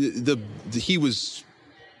 He was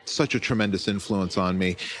such a tremendous influence on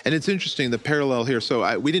me. And it's interesting, the parallel here.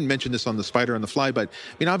 So we didn't mention this on The Spider and the Fly, but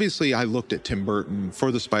I mean, obviously I looked at Tim Burton for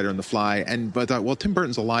The Spider and the Fly, but I thought, well, Tim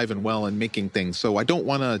Burton's alive and well and making things. So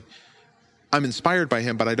I'm inspired by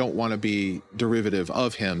him, but I don't want to be derivative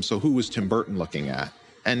of him. So who was Tim Burton looking at?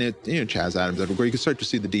 And Chaz Adams, where you can start to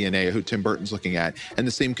see the DNA of who Tim Burton's looking at. And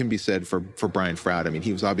the same can be said for Brian Froud. I mean,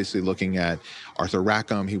 he was obviously looking at Arthur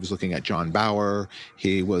Rackham. He was looking at John Bauer.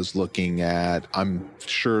 He was looking at, I'm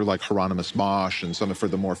sure, like Hieronymus Bosch and some for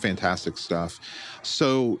the more fantastic stuff.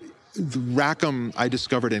 So Rackham I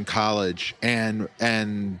discovered in college, and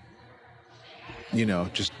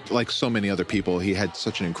just like so many other people, he had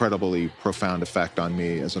such an incredibly profound effect on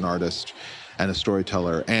me as an artist and a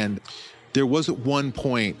storyteller. And there was at one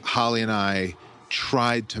point, Holly and I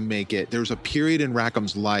tried to make it. There was a period in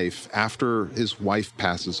Rackham's life after his wife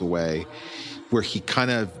passes away where he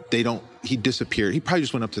disappeared. He probably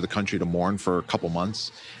just went up to the country to mourn for a couple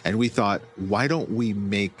months. And we thought, why don't we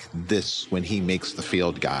make this when he makes the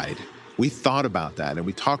field guide? We thought about that and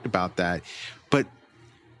we talked about that, but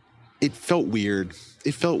it felt weird.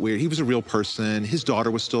 He was a real person. His daughter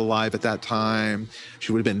was still alive at that time.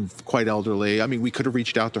 She would have been quite elderly. I mean, we could have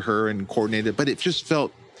reached out to her and coordinated, but it just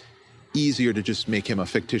felt easier to just make him a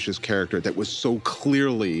fictitious character that was so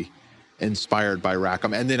clearly inspired by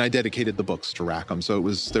Rackham. And then I dedicated the books to Rackham. So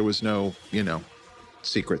there was no,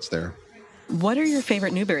 secrets there. What are your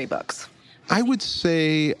favorite Newbery books? I would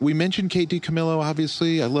say we mentioned Kate DiCamillo,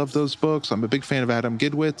 obviously. I love those books. I'm a big fan of Adam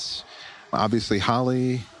Gidwitz. Obviously,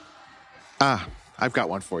 Holly. I've got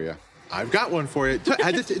one for you.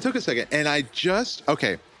 It took a second. And I'll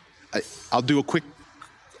do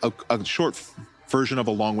a short version of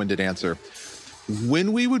a long-winded answer.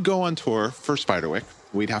 When we would go on tour for Spiderwick,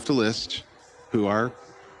 we'd have to list who our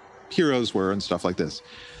heroes were and stuff like this.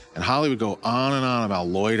 And Holly would go on and on about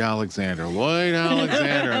Lloyd Alexander.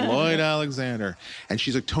 And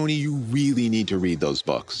she's like, Tony, you really need to read those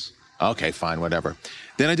books. Okay, fine, whatever.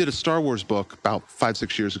 Then I did a Star Wars book about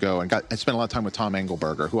 5-6 years ago and I spent a lot of time with Tom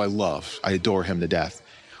Engelberger, who I love. I adore him to death.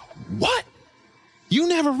 What? You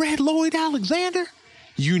never read Lloyd Alexander?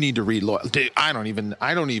 You need to read Lloyd. Dude, I don't even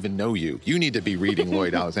know you. You need to be reading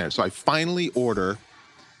Lloyd Alexander. So I finally order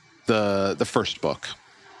the first book,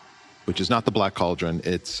 which is not the Black Cauldron.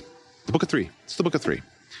 It's the Book of Three.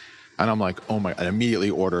 And I'm like, oh my, I immediately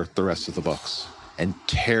order the rest of the books and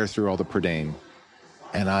tear through all the Prydain.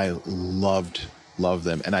 And I love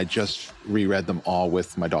them. And I just reread them all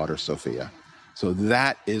with my daughter, Sophia. So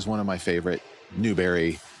that is one of my favorite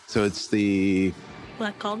Newbery. So it's the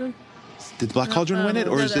Black Cauldron? Did the Black Cauldron win it,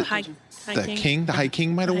 or is it High the King? The High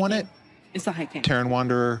King might have won it. It's the High King. Terran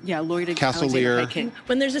Wanderer. Yeah, Lloyd Castle Alexander Lear. High King.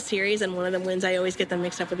 When there's a series and one of them wins, I always get them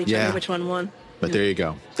mixed up with each other, which one won. But there you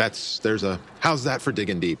go. How's that for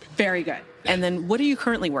digging deep? Very good. And then what are you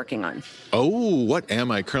currently working on? Oh, what am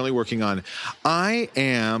I currently working on? I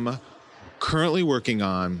am currently working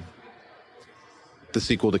on the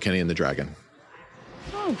sequel to Kenny and the Dragon.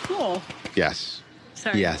 Oh, cool. Yes.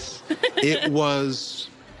 Sorry. Yes. It was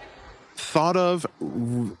thought of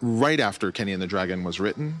right after Kenny and the Dragon was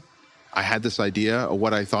written. I had this idea of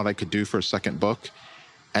what I thought I could do for a second book.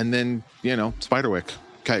 And then, Spiderwick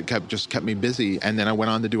kept me busy. And then I went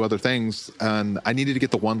on to do other things. And I needed to get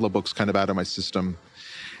the Wandla books kind of out of my system.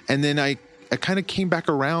 And then I kind of came back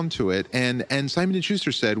around to it. And Simon &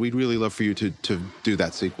 Schuster said, we'd really love for you to do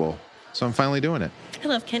that sequel. So I'm finally doing it. I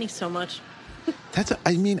love Kenny so much.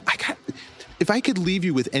 If I could leave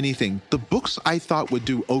you with anything, the books I thought would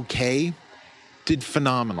do okay did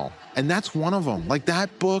phenomenal. And that's one of them. Like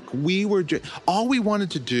that book, all we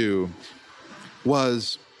wanted to do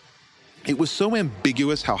was, it was so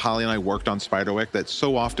ambiguous how Holly and I worked on Spiderwick that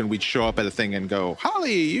so often we'd show up at a thing and go,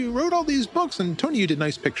 Holly, you wrote all these books, and Tony, you did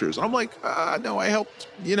nice pictures. And I'm like, no, I helped.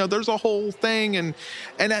 There's a whole thing. And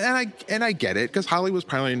I get it, because Holly was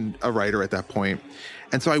probably a writer at that point.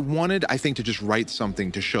 And so I wanted, I think, to just write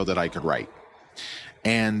something to show that I could write.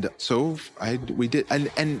 And so we did.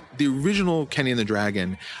 And the original Kenny and the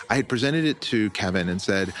Dragon, I had presented it to Kevin and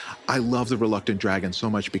said, I love the Reluctant Dragon so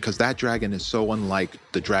much because that dragon is so unlike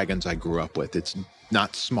the dragons I grew up with. It's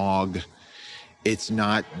not Smaug. It's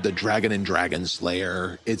not the dragon in Dragon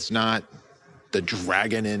Slayer. It's not the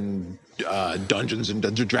dragon in Dragons and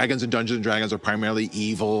Dungeons and Dragons are primarily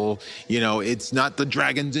evil. It's not the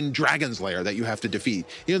dragons in Dragon's Lair that you have to defeat.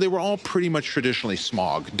 They were all pretty much traditionally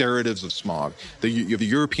Smaug, derivatives of Smaug. You have the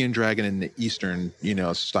European dragon and the Eastern,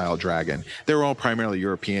 style dragon. They were all primarily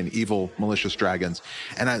European, evil, malicious dragons.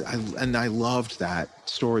 And I loved that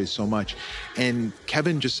story so much. And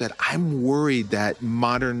Kevin just said, I'm worried that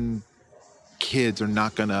modern kids are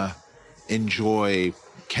not going to enjoy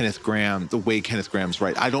Kenneth Grahame, the way Kenneth Grahame's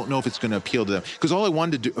write. I don't know if it's going to appeal to them. Because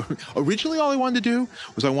originally all I wanted to do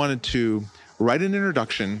was I wanted to write an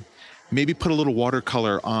introduction, maybe put a little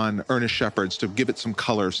watercolor on Ernest Shepard's to give it some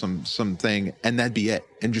color, something, and that'd be it,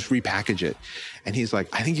 and just repackage it. And he's like,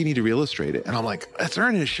 I think you need to reillustrate it. And I'm like, that's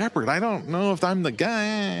Ernest Shepard. I don't know if I'm the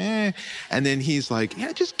guy. And then he's like,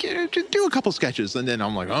 yeah, just do a couple sketches. And then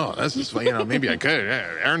I'm like, oh, this is, maybe I could.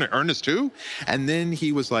 Ernest too? And then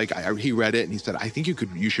he was like, he read it and he said, I think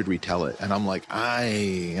you should retell it. And I'm like,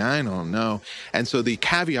 I don't know. And so the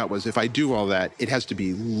caveat was, if I do all that, it has to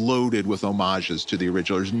be loaded with homages to the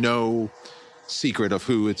original. There's no secret of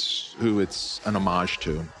who it's an homage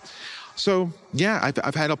to. So yeah,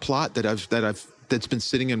 I've had a plot that's been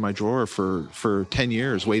sitting in my drawer for 10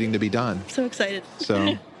 years, waiting to be done. So excited.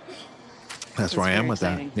 So that's where I am with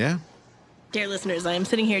exciting. that. Yeah. Dear listeners, I am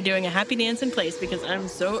sitting here doing a happy dance in place because I'm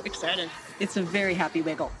so excited. It's a very happy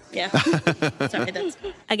wiggle. Yeah. Sorry,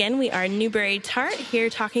 Again, we are Newbery Tart here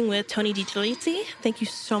talking with Tony DiTerlizzi. Thank you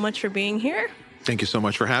so much for being here. Thank you so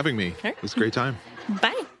much for having me. Right. It was a great time.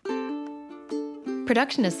 Bye.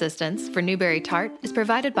 Production assistance for Newbery Tart is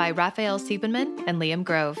provided by Raphael Siebenman and Liam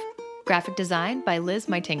Grove. Graphic design by Liz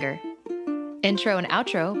Meitinger. Intro and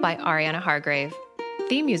outro by Ariana Hargrave.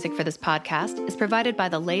 Theme music for this podcast is provided by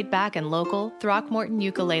the laid-back and local Throckmorton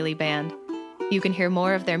Ukulele Band. You can hear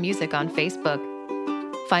more of their music on Facebook.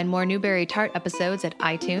 Find more Newbery Tart episodes at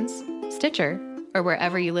iTunes, Stitcher, or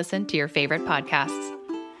wherever you listen to your favorite podcasts.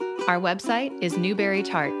 Our website is Newbery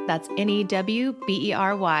Tart. That's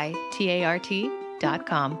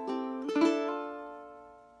NEWBERYTART.com.